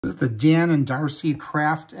This is the Dan and Darci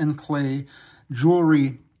Craft and Clay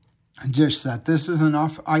Jewelry Dish Set. This is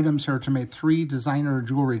enough items here to make 3 designer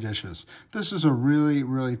jewelry dishes. This is a really,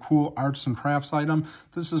 really cool arts and crafts item.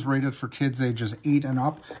 This is rated for kids ages 8 and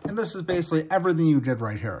up. And this is basically everything you did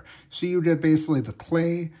right here. So you did basically the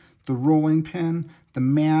clay, the rolling pin, the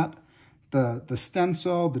mat, the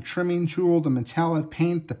stencil, the trimming tool, the metallic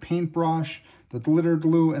paint, the paintbrush, the glitter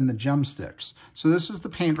glue, and the gem sticks. So this is the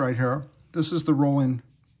paint right here. This is the rolling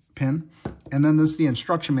pin, and then this is the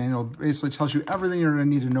instruction manual. Basically tells you everything you're going to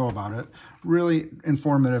need to know about it. Really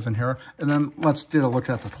informative in here. And then let's get a look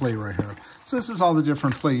at the clay right here. So this is all the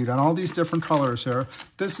different clay. You've done all these different colors here.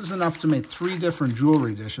 This is enough to make 3 different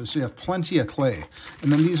jewelry dishes. So you have plenty of clay.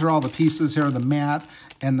 And then these are all the pieces here, the mat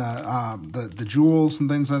and the jewels and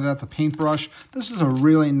things like that, the paintbrush. This is a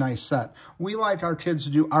really nice set. We like our kids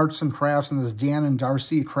to do arts and crafts, and this Dan and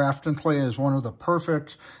Darci Craft and Clay is one of the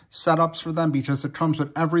perfect setups for them because it comes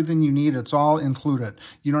with everything you need. It's all included.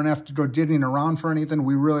 You don't have to go digging around for anything.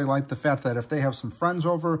 We really like the fact that if they have some friends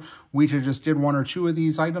over, we could just get 1 or 2 of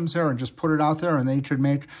these items there and just put it out there, and they could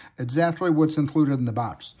make exactly what's included in the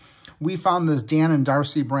box. We found this Dan and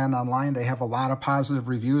Darci brand online. They have a lot of positive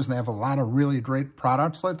reviews, and they have a lot of really great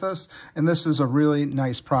products like this. And this is a really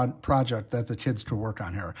nice project that the kids could work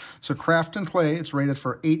on here. So Craft and Clay, it's rated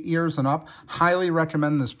for 8 years and up. Highly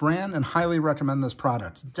recommend this brand and highly recommend this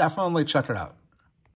product. Definitely check it out.